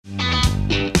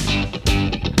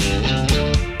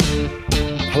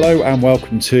Hello and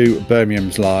welcome to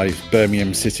Birmingham's Live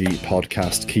Birmingham City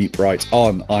podcast. Keep right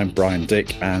on. I'm Brian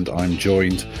Dick and I'm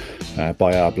joined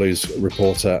by our Blues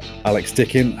reporter Alex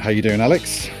Dickin. How you doing,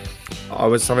 Alex? I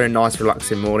was having a nice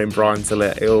relaxing morning, Brian, till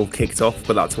it all kicked off,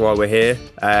 but that's why we're here.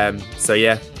 So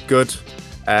yeah, good.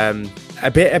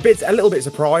 A little bit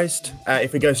surprised.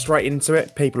 If we go straight into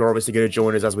it, people are obviously going to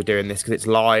join us as we're doing this because it's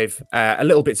live. A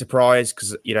little bit surprised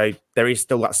because there is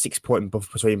still that 6-point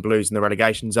buff between Blues and the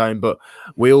relegation zone, but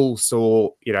we all saw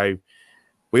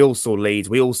Leeds,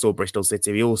 we all saw Bristol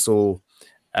City, we all saw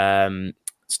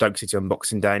Stoke City on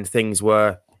Boxing Day, and things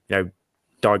were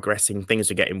digressing.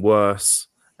 Things were getting worse.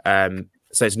 So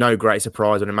it's no great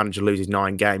surprise when a manager loses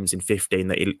 9 games in 15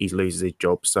 that he loses his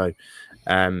job. So.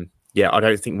 Yeah, I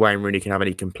don't think Wayne Rooney can have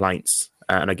any complaints,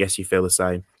 and I guess you feel the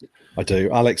same. I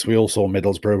do. Alex, we all saw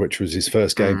Middlesbrough, which was his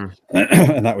first game,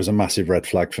 and that was a massive red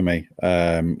flag for me.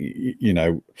 I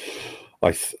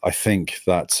think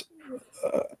that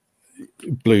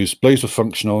Blues were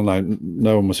functional.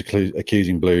 No one was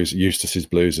accusing Eustace's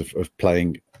Blues of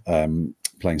playing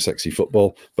sexy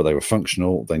football, but they were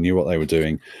functional. They knew what they were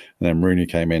doing. And then Rooney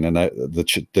came in, and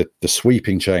the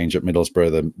sweeping change at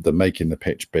Middlesbrough, the making the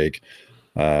pitch big.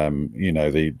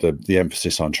 The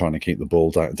emphasis on trying to keep the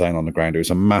ball down on the ground. It was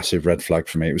a massive red flag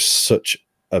for me. It was such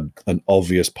an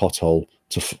obvious pothole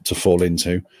to fall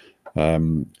into.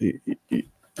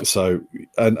 So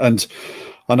I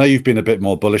know you've been a bit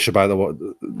more bullish about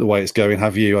the way it's going.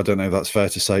 Have you? I don't know if that's fair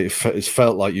to say. It's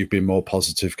felt like you've been more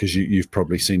positive because you've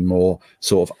probably seen more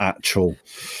sort of actual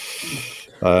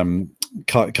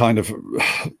kind of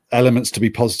elements to be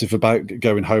positive about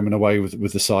going home and away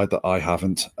with the side that I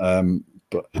haven't.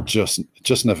 But it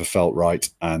just never felt right,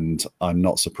 and I'm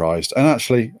not surprised. And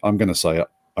actually, I'm going to say it,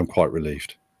 I'm quite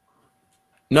relieved.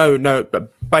 No,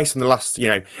 but based on the last,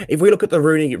 if we look at the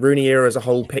Rooney era as a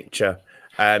whole picture,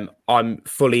 I'm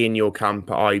fully in your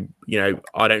camp. I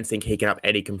don't think he can have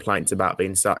any complaints about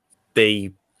being sacked.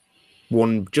 The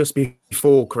one just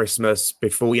before Christmas,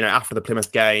 after the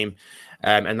Plymouth game.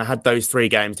 And they had those 3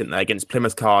 games, didn't they, against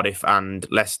Plymouth, Cardiff and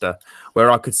Leicester, where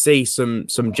I could see some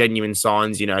genuine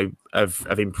signs,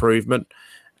 of improvement.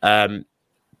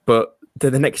 But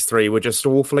the next 3 were just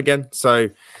awful again. So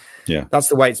yeah, that's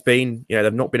the way it's been.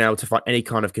 They've not been able to find any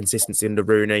kind of consistency under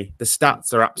Rooney. The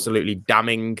stats are absolutely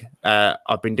damning.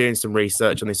 I've been doing some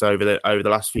research on this over the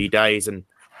last few days, and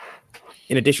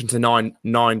in addition to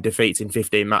nine defeats in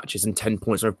 15 matches and 10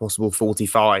 points on a possible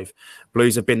 45,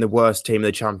 Blues have been the worst team in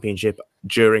the Championship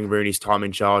during Rooney's time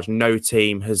in charge. No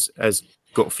team has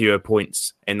got fewer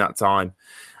points in that time.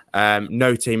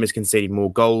 No team has conceded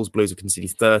more goals. Blues have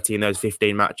conceded 30 in those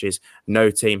 15 matches. No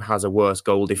team has a worse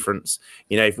goal difference.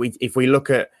 If we look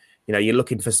at, you're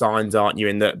looking for signs, aren't you,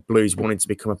 in that Blues wanted to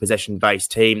become a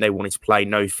possession-based team. They wanted to play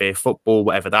no-fear football,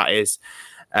 whatever that is.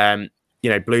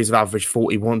 Blues have averaged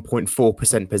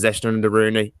 41.4% possession under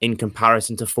Rooney in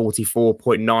comparison to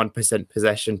 44.9%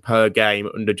 possession per game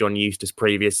under John Eustace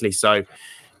previously. So,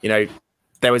 there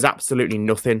was absolutely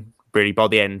nothing really by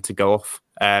the end to go off.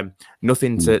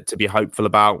 Nothing to be hopeful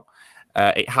about.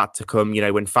 It had to come,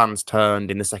 when fans turned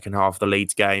in the second half of the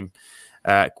Leeds game,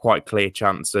 quite clear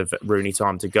chance of Rooney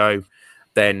time to go.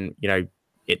 Then, the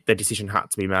decision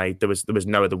had to be made. There was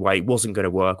no other way. It wasn't going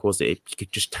to work, was it? You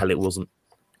could just tell it wasn't.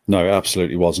 No, it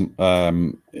absolutely wasn't. I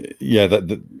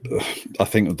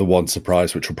think the one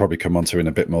surprise, which we'll probably come on to in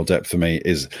a bit more depth for me,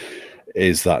 is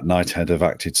that Knighthead have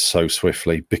acted so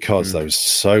swiftly because there was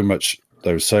so much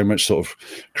sort of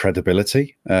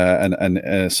credibility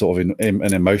and sort of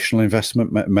an emotional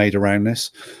investment made around this,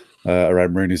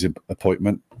 around Rooney's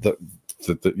appointment. That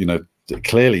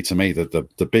clearly to me that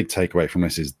the big takeaway from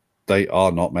this is they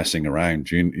are not messing around.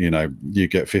 You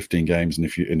get 15 games, and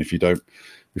if you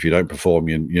don't perform,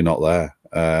 you're not there.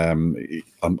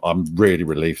 I'm really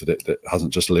relieved that it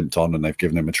hasn't just limped on and they've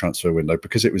given him a transfer window,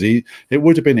 because it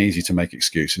would have been easy to make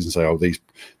excuses and say, oh,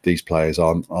 these players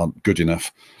aren't good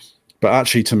enough. But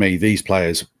actually, to me, these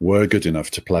players were good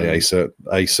enough to play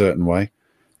a certain way.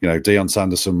 Dion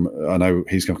Sanderson, I know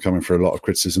he's coming for a lot of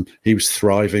criticism. He was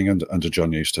thriving under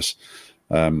John Eustace.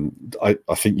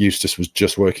 I think Eustace was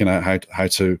just working out how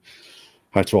to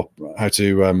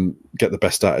get the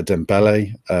best out of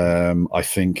Dembele. I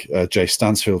think Jay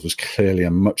Stansfield was clearly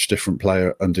a much different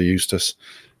player under Eustace.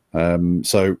 Without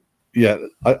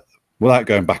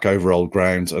going back over old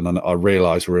ground, and I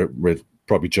realise we're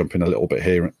probably jumping a little bit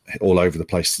here all over the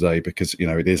place today because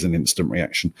it is an instant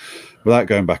reaction. Without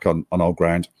going back on old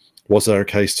ground, was there a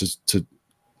case to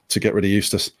get rid of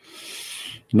Eustace?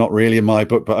 Not really in my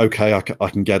book, but okay, I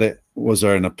can get it. Was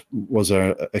there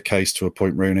a case to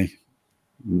appoint Rooney?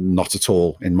 not at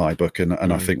all in my book, and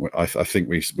I think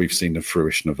we've seen the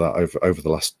fruition of that over the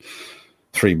last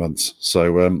 3 months.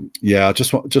 So I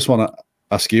just want to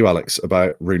ask you, Alex,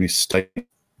 about Rooney's state.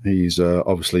 He's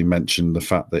obviously mentioned the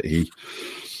fact that he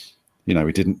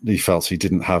felt he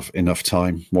didn't have enough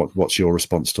time. What's your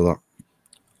response to that?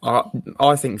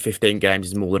 I think 15 games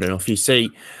is more than enough. You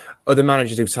see other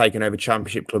managers who've taken over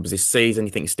championship clubs this season.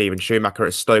 You think Steven Schumacher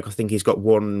at Stoke, I think he's got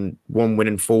one win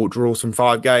and 4 draws from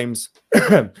 5 games.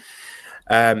 There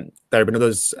have been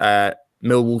others.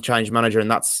 Millwall changed manager,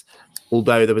 and that's,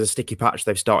 although there was a sticky patch,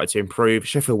 they've started to improve.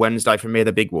 Sheffield Wednesday, for me,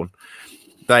 the big one.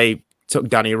 They took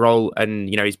Danny Roll, and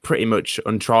he's pretty much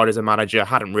untried as a manager,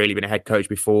 hadn't really been a head coach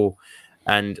before,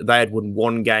 and they had won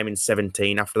 1 game in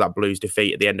 17 after that Blues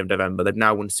defeat at the end of November. They've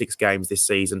now won 6 games this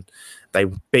season. They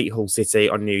beat Hull City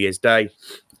on New Year's Day.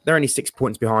 They're only 6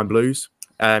 points behind Blues.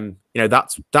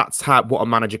 That's what a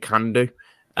manager can do.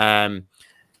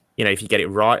 If you get it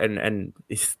right, and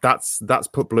that's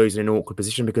put Blues in an awkward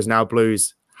position, because now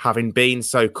Blues, having been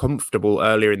so comfortable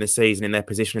earlier in the season in their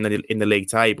position in the league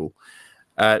table,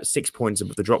 6 points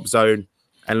above the drop zone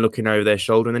and looking over their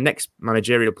shoulder. And the next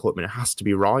managerial appointment, it has to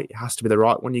be right. It has to be the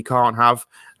right one. You can't have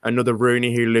another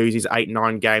Rooney who loses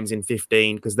 8-9 games in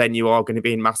 15, because then you are going to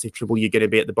be in massive trouble. You're going to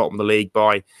be at the bottom of the league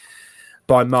by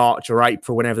March or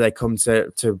April, whenever they come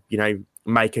to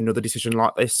make another decision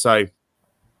like this. So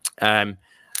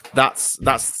that's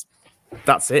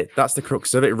it. That's the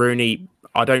crux of it. Rooney,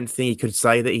 I don't think he could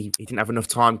say that he didn't have enough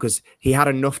time, because he had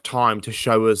enough time to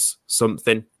show us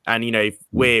something. And,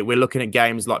 we're looking at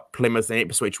games like Plymouth and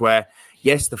Ipswich where,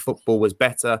 yes, the football was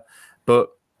better, but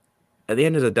at the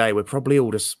end of the day, we're probably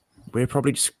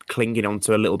just clinging on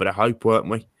to a little bit of hope, weren't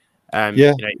we?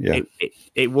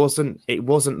 It wasn't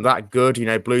that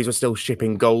good. Blues were still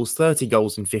shipping goals, 30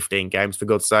 goals in 15 games, for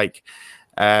God's sake.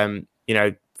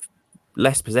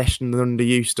 Less possession than under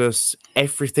Eustace.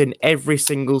 Every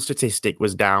single statistic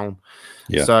was down.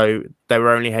 Yeah. So they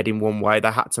were only heading one way.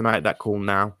 They had to make that call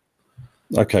now.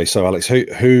 Okay, so Alex,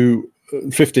 who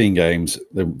 15 games,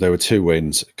 there were 2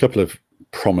 wins, a couple of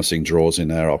promising draws in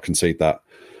there, I'll concede that.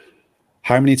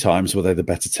 How many times were they the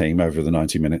better team over the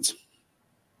 90 minutes?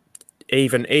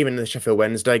 Even in the Sheffield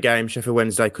Wednesday game, Sheffield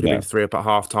Wednesday could have been 3 up at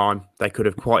half time. They could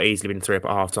have quite easily been 3 up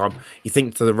at half time. You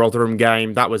think to the Rotherham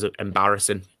game, that was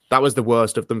embarrassing. That was the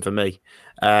worst of them for me.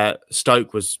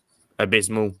 Stoke was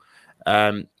abysmal.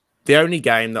 The only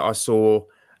game that I saw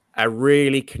a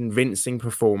really convincing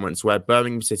performance where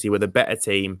Birmingham City were the better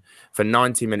team for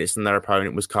 90 minutes than their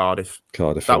opponent was Cardiff.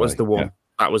 That was the one. Yeah.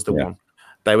 That was the one.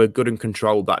 They were good and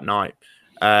controlled that night.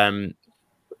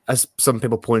 As some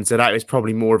people pointed out, it was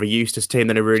probably more of a Eustace team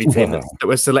than a Rooney team that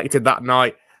was selected that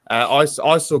night. I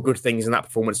saw good things in that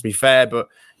performance, to be fair, but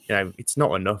it's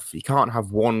not enough. You can't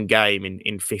have one game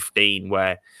in 15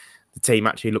 where the team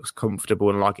actually looks comfortable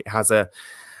and like it has a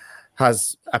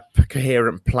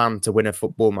coherent plan to win a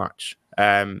football match.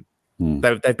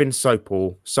 They've been so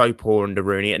poor under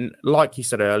Rooney, and like you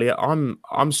said earlier,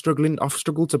 I'm struggling. I've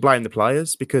struggled to blame the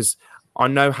players, because I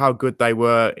know how good they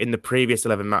were in the previous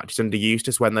 11 matches under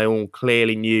Eustace, when they all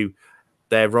clearly knew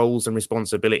their roles and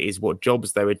responsibilities, what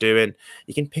jobs they were doing.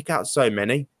 You can pick out so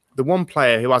many. The one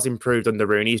player who has improved under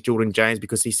Rooney is Jordan James,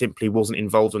 because he simply wasn't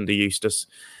involved under Eustace.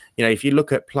 If you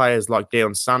look at players like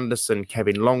Dion Sanderson,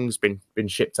 Kevin Long's been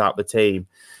shipped out the team.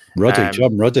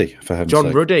 John Ruddy, for heaven's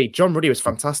sake. John Ruddy was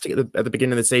fantastic at the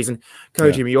beginning of the season.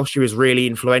 Koji Miyoshi was really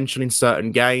influential in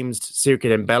certain games. Siriki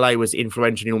Dembele was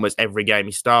influential in almost every game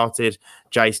he started.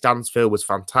 Jay Stansfield was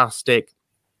fantastic.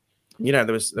 There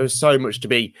was so much to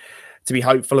be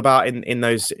hopeful about in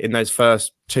those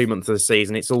first 2 months of the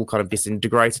season. It's all kind of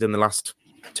disintegrated in the last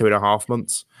 2.5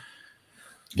 months.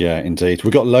 Yeah, indeed.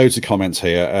 We've got loads of comments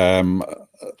here.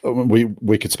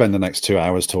 We could spend the next 2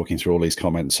 hours talking through all these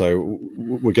comments. So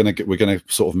we're gonna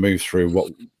sort of move through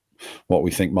what we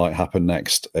think might happen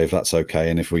next, if that's okay.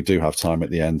 And if we do have time at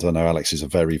the end, I know Alex is a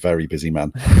very, very busy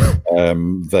man.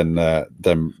 Then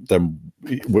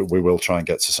we will try and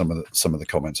get to some of the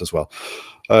comments as well.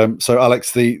 So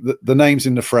Alex, the names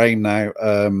in the frame now.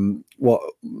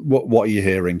 What are you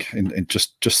hearing? In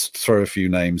just throw a few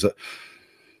names.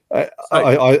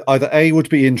 I either A, would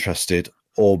be interested,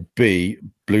 or B,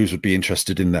 Blues would be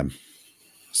interested in them.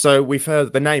 So we've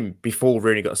heard the name before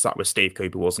Rooney got sacked was Steve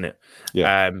Cooper, wasn't it?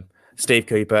 Yeah. Steve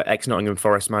Cooper, ex-Nottingham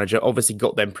Forest manager, obviously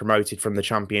got them promoted from the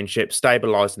Championship,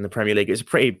 stabilised in the Premier League. It's a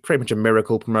pretty much a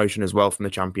miracle promotion as well from the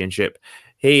Championship.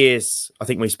 He is, I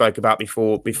think we spoke about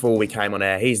before we came on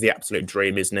air, he's the absolute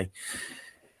dream, isn't he?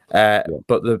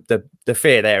 But the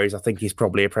fear there is, I think he's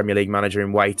probably a Premier League manager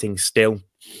in waiting still.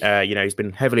 He's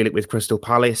been heavily linked with Crystal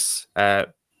Palace.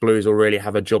 Blues will really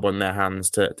have a job on their hands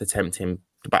to tempt him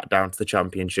back down to the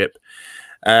Championship.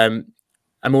 A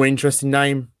more interesting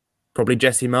name, probably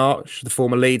Jesse Marsch, the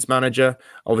former Leeds manager.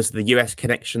 Obviously, the US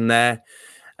connection there.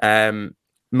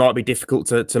 Might be difficult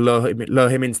to lure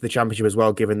him into the Championship as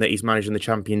well, given that he's managing the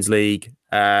Champions League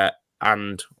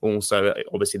and also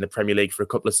obviously in the Premier League for a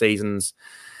couple of seasons.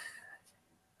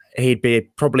 He'd be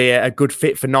probably a good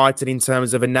fit for United in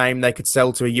terms of a name they could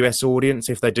sell to a US audience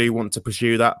if they do want to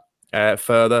pursue that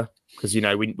further. Because,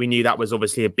 we knew that was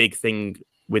obviously a big thing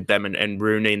with them and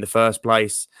Rooney in the first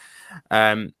place.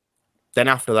 Then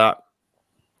after that,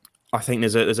 I think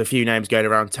there's a few names going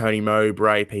around, Tony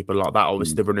Mowbray, people like that.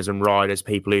 Obviously, the runners and riders,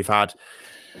 people who've had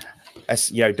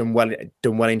done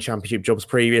well in Championship jobs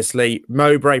previously.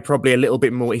 Mowbray probably a little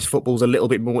bit more. His football's a little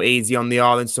bit more easy on the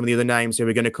eye than some of the other names who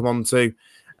we're going to come on to.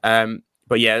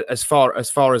 But yeah, as far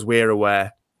as we're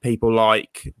aware, people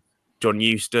like John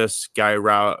Eustace, Gary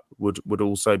Rowett would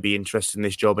also be interested in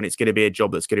this job, and it's going to be a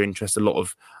job that's going to interest a lot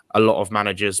of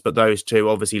managers. But those two,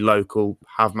 obviously local,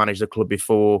 have managed the club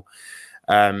before.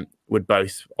 Would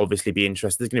both obviously be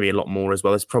interested. There's going to be a lot more as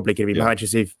well. There's probably going to be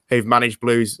managers who've managed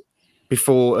Blues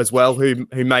before as well, who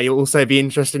may also be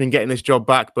interested in getting this job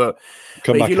back. But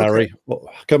come back, Harry.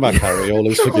 Come back, Harry. All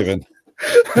is forgiven.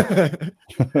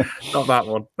 Not that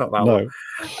one. Not that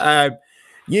one.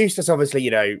 Eustace, obviously,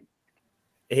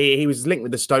 he was linked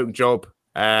with the Stoke job.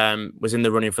 Was in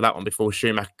the running for that one before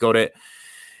Schumacher got it.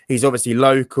 He's obviously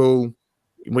local.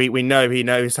 We know he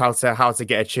knows how to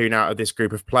get a tune out of this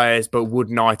group of players, but would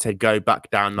United go back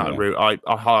down that route?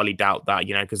 I highly doubt that,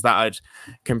 because that would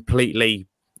completely,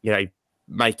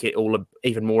 make it all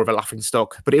even more of a laughing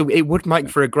stock. But it would make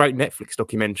for a great Netflix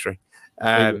documentary.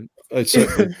 The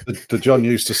John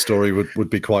Eustace story would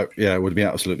be would be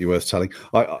absolutely worth telling.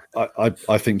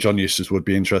 I think John Eustace would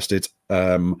be interested.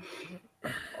 As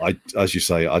you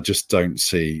say, I just don't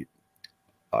see.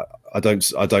 I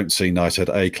don't see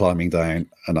United climbing down,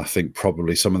 and I think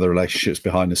probably some of the relationships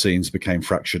behind the scenes became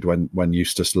fractured when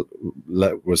Eustace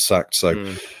was sacked. So,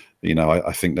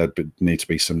 I think there'd need to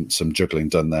be some juggling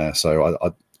done there. So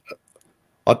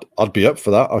I'd be up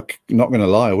for that. I'm not going to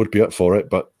lie, I would be up for it,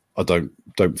 but I don't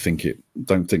think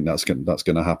that's going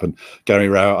to happen. Gary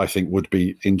Rowett, I think, would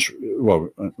be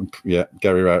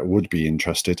Gary Rowett would be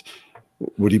interested.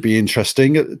 Would he be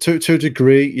interesting to a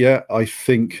degree? Yeah, I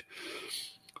think.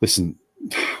 Listen,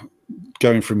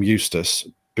 going from Eustace,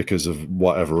 because of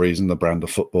whatever reason, the brand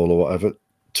of football or whatever,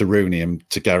 to Rooney and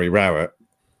to Gary Rowett,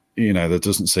 there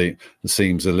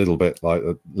seems a little bit like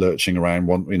lurching around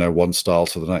one style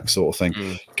to the next sort of thing.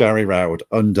 Gary Rowett would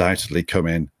undoubtedly come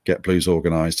in, get Blues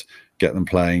organised, get them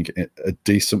playing a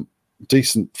decent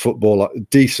football, not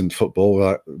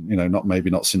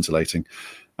scintillating.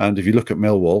 And if you look at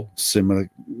Millwall, similar,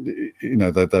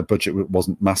 their budget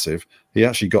wasn't massive. He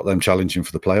actually got them challenging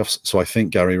for the playoffs. So I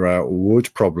think Gary Rowett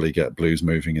would probably get Blues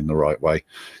moving in the right way.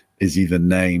 Is he the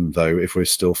name, though, if we're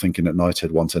still thinking that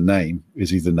United want a name, is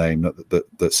he the name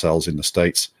that sells in the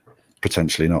States?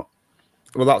 Potentially not.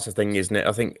 Well, that's the thing, isn't it?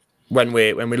 I think when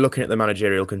we're looking at the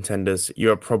managerial contenders,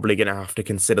 you're probably going to have to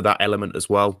consider that element as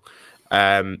well.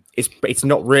 It's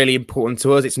not really important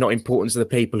to us. It's not important to the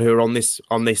people who are on this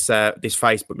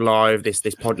Facebook Live,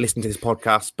 listening to this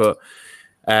podcast. But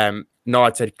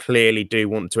United clearly do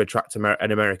want to attract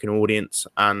an American audience,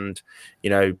 and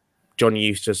John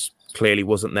Eustace clearly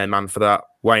wasn't their man for that.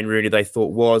 Wayne Rooney they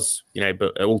thought was,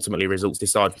 but ultimately results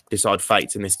decide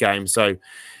fates in this game. So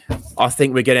I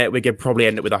think we're gonna probably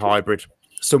end up with a hybrid.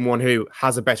 Someone who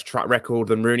has a better track record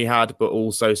than Rooney had, but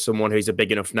also someone who's a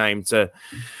big enough name to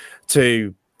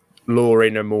lure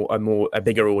in a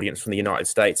bigger audience from the United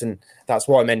States. And that's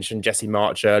why I mentioned Jesse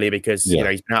Marsch earlier, because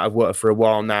he's been out of work for a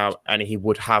while now, and he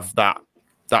would have that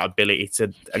ability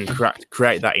to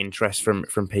create that interest from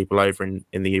people over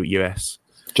in the US.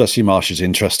 Jesse Marsch is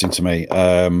interesting to me.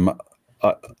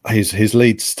 His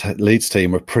Leeds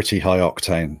team were pretty high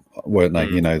octane, weren't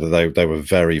they? They were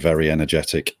very, very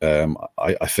energetic.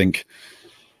 I think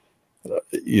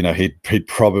he'd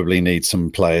probably need some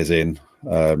players in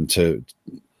to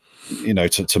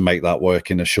make that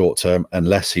work in a short term,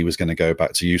 unless he was going to go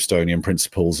back to Eustonian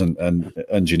principles and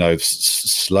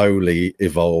slowly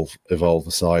evolve the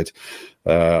side.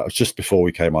 Just before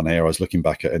we came on here, I was looking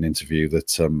back at an interview that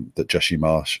Jesse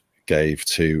Marsch gave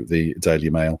to the Daily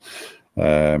Mail,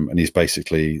 and he's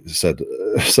basically said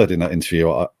in that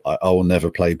interview, "I will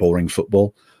never play boring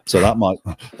football." So that might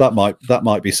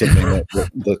be something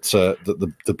that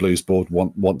the Blues board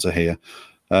want to hear.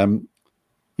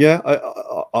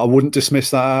 I wouldn't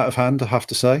dismiss that out of hand, I have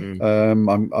to say. I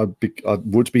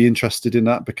would be interested in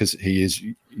that, because he is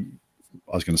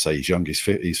I was going to say he's young. He's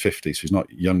 50, so he's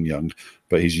not young,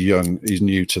 but he's young. He's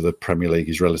new to the Premier League.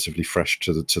 He's relatively fresh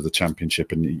to the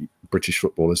Championship and British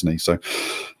football, isn't he? So,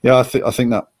 yeah, I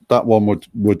think that one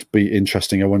would be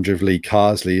interesting. I wonder if Lee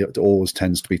Carsley always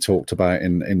tends to be talked about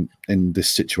in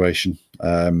this situation.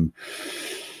 I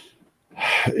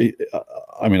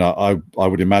mean, I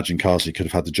would imagine Carsley could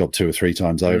have had the job 2 or 3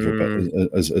 times over,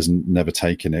 but has never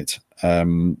taken it.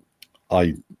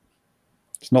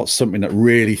 It's not something that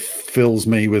really fills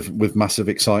me with massive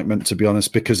excitement, to be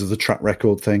honest, because of the track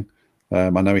record thing. I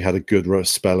know he had a good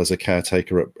spell as a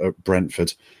caretaker at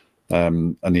Brentford,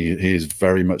 and he is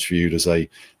very much viewed as a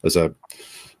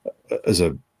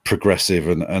progressive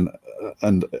and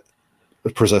a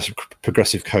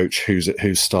progressive coach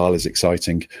whose style is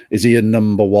exciting. Is he a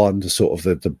number one, sort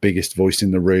of the biggest voice in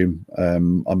the room?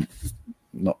 I'm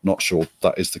not sure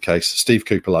that is the case. Steve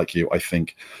Cooper, like you, I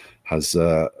think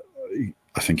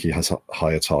he has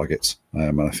higher targets,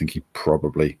 and I think he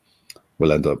probably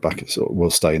will end up will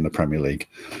stay in the Premier League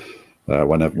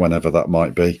whenever that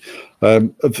might be.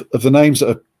 Of the names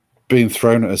that are being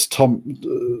thrown at us,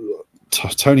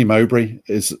 Tony Mowbray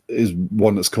is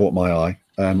one that's caught my eye.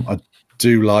 I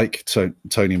do like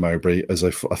Tony Mowbray I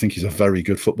think he's a very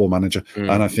good football manager,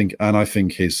 and I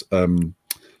think his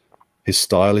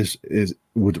style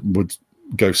would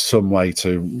go some way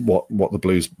to what the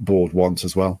Blues board want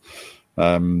as well.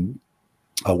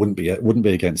 I wouldn't be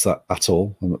against that at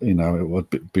all. You know, it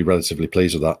would be relatively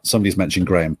pleased with that. Somebody's mentioned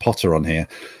Graham Potter on here.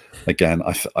 Again,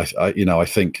 I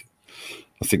think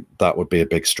that would be a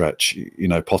big stretch. You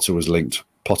know, Potter was linked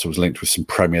with some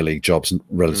Premier League jobs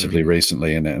relatively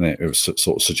recently, and it was sort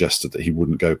of suggested that he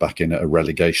wouldn't go back in at a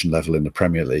relegation level in the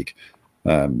Premier League.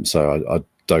 So I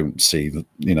don't see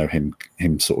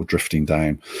him sort of drifting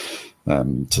down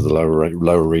to the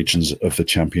lower regions of the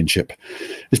Championship.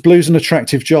 Is Blues an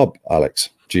attractive job, Alex?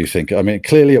 Do you think? I mean,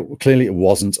 clearly it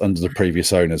wasn't under the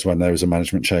previous owners when there was a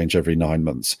management change every 9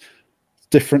 months. It's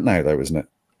different now, though, isn't it?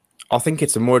 I think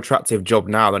it's a more attractive job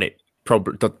now than it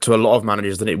probably to a lot of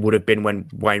managers than it would have been when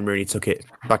Wayne Rooney took it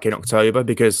back in October,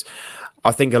 because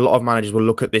I think a lot of managers will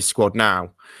look at this squad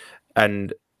now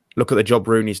and look at the job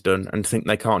Rooney's done and think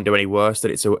they can't do any worse,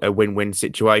 that it's a win-win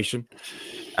situation.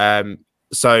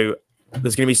 So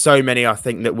there's going to be so many, I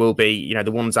think, that will be,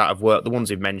 the ones out of work, the ones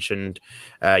we've mentioned,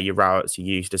 your Rowett's, your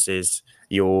Eustace's,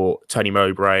 your Tony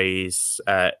Mowbray's,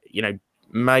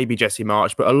 maybe Jesse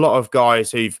March, but a lot of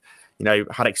guys who've,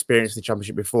 had experience in the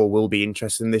Championship before will be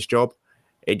interested in this job.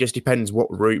 It just depends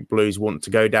what route Blues want to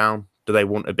go down. Do they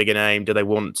want a bigger name? Do they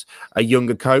want a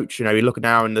younger coach? You look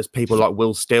now and there's people like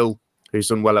Will Still, who's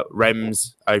done well at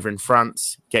Reims over in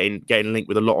France, getting linked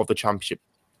with a lot of the Championship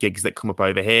gigs that come up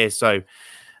over here. So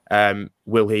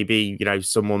will he be,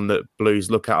 someone that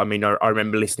Blues look at? I mean, I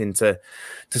remember listening to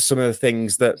some of the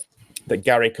things that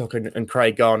Gary Cook and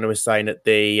Craig Gardner were saying at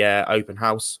the open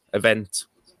house event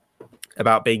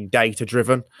about being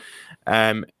data-driven.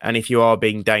 And if you are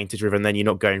being data-driven, then you're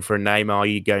not going for a name, are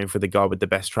you? Going for the guy with the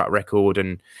best track record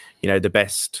and, the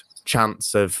best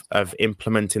chance of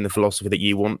implementing the philosophy that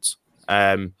you want.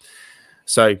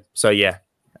 So yeah,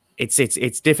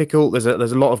 it's difficult. There's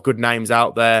a lot of good names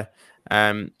out there.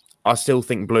 I still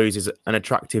think Blues is an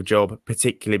attractive job,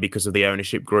 particularly because of the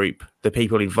ownership group, the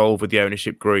people involved with the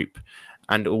ownership group,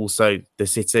 and also the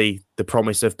city, the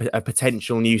promise of a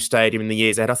potential new stadium in the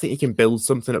years ahead. I think you can build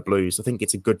something at Blues. I think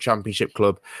it's a good Championship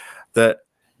club that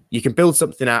you can build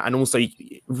something at, and also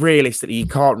realistically, you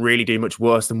can't really do much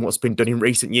worse than what's been done in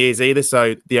recent years either.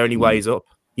 So the only way is up,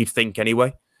 you'd think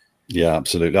anyway. Yeah,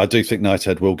 absolutely. I do think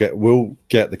Knighthead will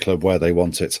get the club where they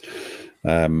want it.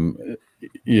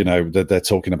 They're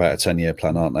talking about a 10-year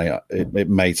plan, aren't they? It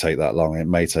may take that long. It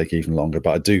may take even longer,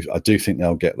 but I do think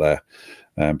they'll get there.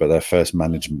 But their first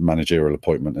managerial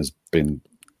appointment has been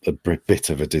a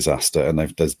bit of a disaster, and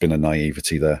there's been a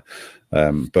naivety there.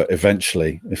 But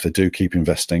eventually, if they do keep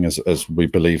investing, as we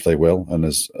believe they will, and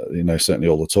as certainly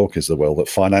all the talk is they will, that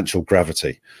financial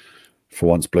gravity, for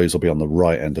once Blues will be on the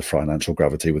right end of financial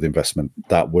gravity with investment,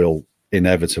 that will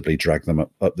inevitably drag them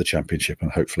up the Championship and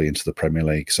hopefully into the Premier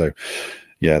League. So,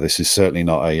 yeah, this is certainly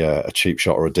not a cheap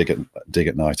shot or a dig at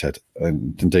Knighthead.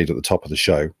 And indeed, at the top of the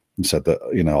show, and said that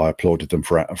I applauded them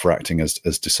for acting as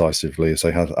decisively as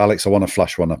they have. Alex, I want to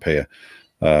flash one up here,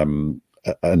 and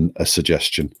a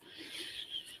suggestion.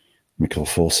 Michael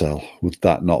Forsell, would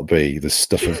that not be the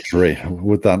stuff of dream?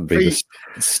 Would that be the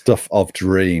stuff of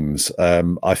dreams?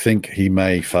 I think he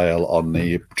may fail on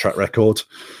the track record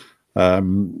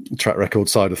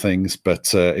side of things,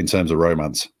 but in terms of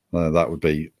romance, that would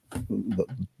be.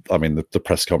 I mean, the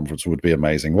press conference would be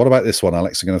amazing. What about this one,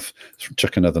 Alex? I'm going to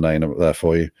chuck another name up there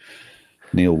for you.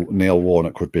 Neil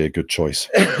Warnock would be a good choice.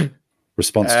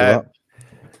 Response to that?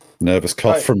 Nervous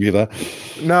cough from you there.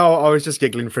 No, I was just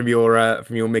giggling from your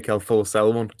Mikel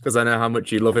Forsell one because I know how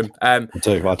much you love him. I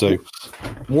do.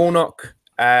 Warnock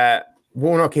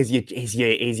is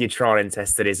your trial and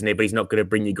tested, isn't he? But he's not going to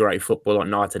bring you great football like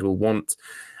United will want.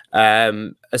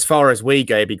 As far as we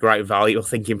go, it'd be great value. I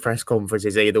think in press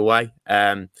conferences either way.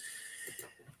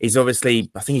 He's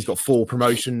obviously, I think he's got 4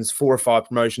 or 5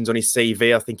 promotions on his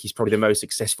CV. I think he's probably the most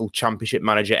successful championship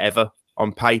manager ever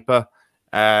on paper.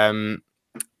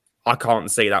 I can't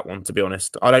see that one, to be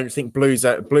honest. I don't think Blues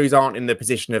aren't in the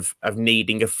position of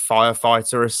needing a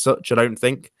firefighter as such. I don't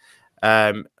think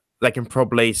they can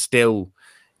probably still,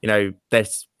 they're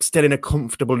still in a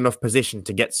comfortable enough position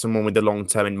to get someone with the long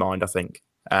term in mind. I think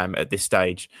at this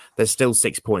stage, there's still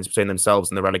 6 points between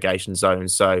themselves and the relegation zone.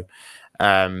 So,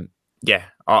 I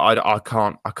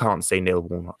can't see Neil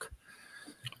Warnock.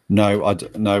 No, I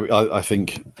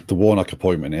think the Warnock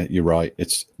appointment, you're right.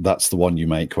 That's the one you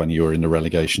make when you're in the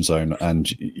relegation zone and,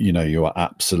 you are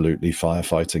absolutely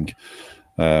firefighting.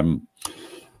 I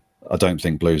don't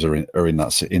think Blues are in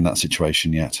that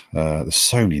situation yet. There's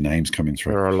so many names coming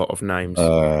through. There are a lot of names.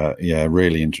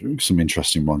 Really some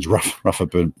interesting ones. Rafa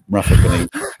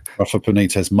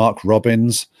Benitez, Mark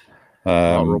Robbins.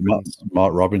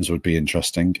 Mark Robbins would be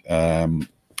interesting.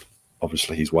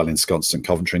 Obviously, he's well ensconced in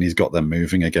Coventry, and he's got them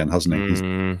moving again, hasn't he?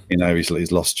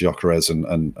 He's lost Gyökeres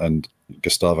and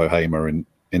Gustavo Hamer in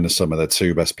the summer. They're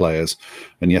 2 best players,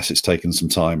 and yes, it's taken some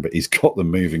time, but he's got them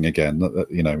moving again.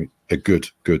 A good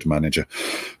manager.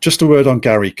 Just a word on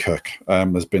Gary Cook.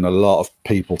 There's been a lot of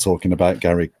people talking about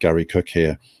Gary Cook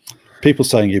here. People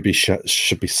saying he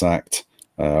should be sacked,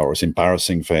 or it's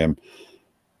embarrassing for him.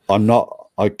 I'm not.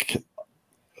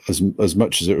 As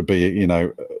much as it would be,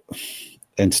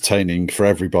 entertaining for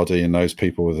everybody and those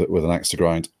people with an axe to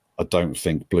grind, I don't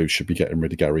think Blues should be getting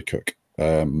rid of Gary Cook.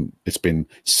 It's been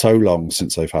so long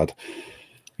since they've had,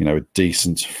 a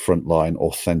decent frontline,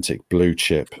 authentic blue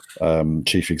chip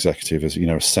chief executive as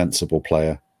a sensible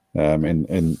player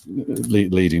in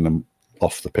leading them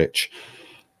off the pitch.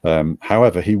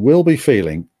 However, he will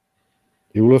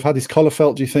have had his collar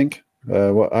felt. Do you think?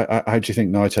 How do you think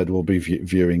Knighthead will be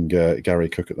viewing Gary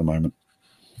Cook at the moment?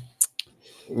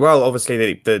 Well,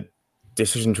 obviously, the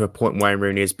decision to appoint Wayne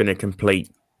Rooney has been a complete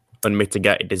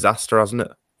unmitigated disaster, hasn't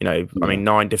it? I mean,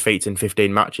 9 defeats in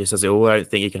 15 matches says it all. I don't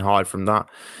think you can hide from that.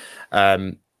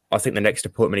 I think the next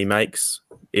appointment he makes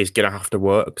is going to have to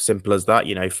work. Simple as that.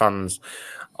 Fans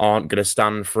aren't going to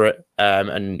stand for it.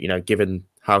 And given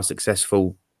how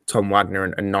successful Tom Wagner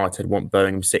and Knighthead want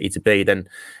Birmingham City to be, then,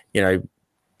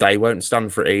 they won't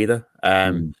stand for it either.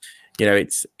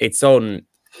 It's on...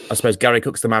 I suppose Gary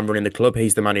Cook's the man running the club.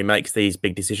 He's the man who makes these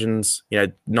big decisions.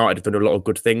 United have done a lot of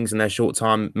good things in their short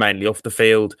time, mainly off the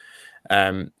field.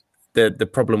 The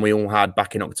problem we all had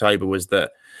back in October was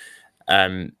that,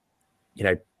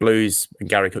 Blues and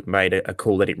Gary Cook made a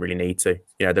call they didn't really need to.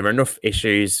 There are enough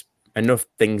issues, enough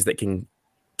things that can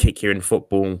kick you in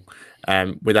football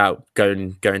without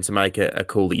going to make a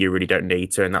call that you really don't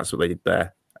need to, and that's what they did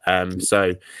there.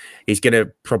 So he's going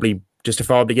to probably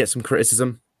justifiably get some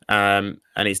criticism. And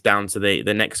it's down to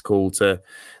the next call, to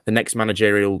the next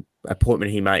managerial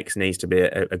appointment he makes needs to be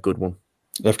a good one.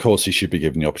 Of course, he should be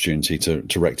given the opportunity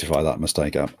to rectify that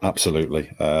mistake. Absolutely.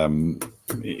 There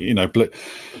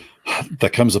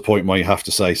comes a point where you have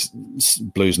to say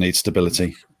Blues need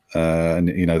stability, and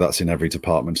that's in every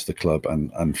department of the club.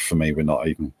 And for me, we're not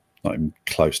even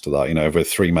close to that. Over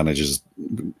 3 managers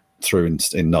through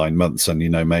in 9 months, and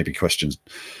maybe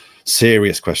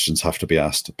serious questions have to be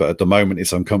asked, but at the moment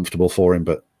it's uncomfortable for him,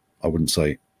 but I wouldn't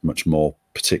say much more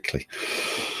particularly.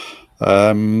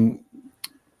 There's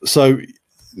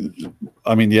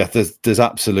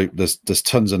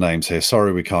tons of names here.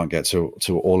 Sorry we can't get to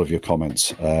all of your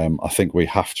comments. I think we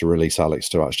have to release Alex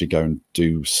to actually go and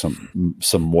do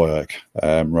some work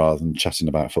rather than chatting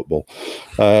about football.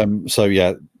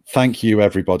 Thank you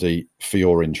everybody for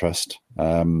your interest.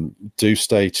 Do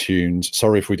stay tuned.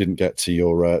 Sorry if we didn't get to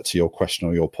your question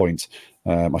or your point.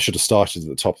 I should have started at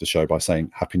the top of the show by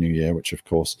saying Happy New Year, which of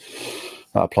course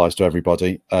that applies to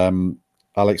everybody.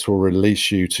 Alex will release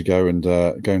you to go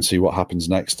and see what happens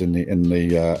next in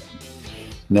the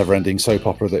never-ending soap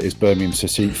opera that is Birmingham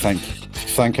City.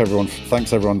 Thanks everyone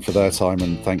for their time,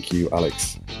 and thank you,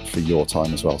 Alex, for your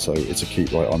time as well. So it's a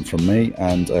keep right on from me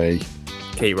and a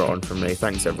keep right on from me.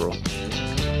 Thanks everyone.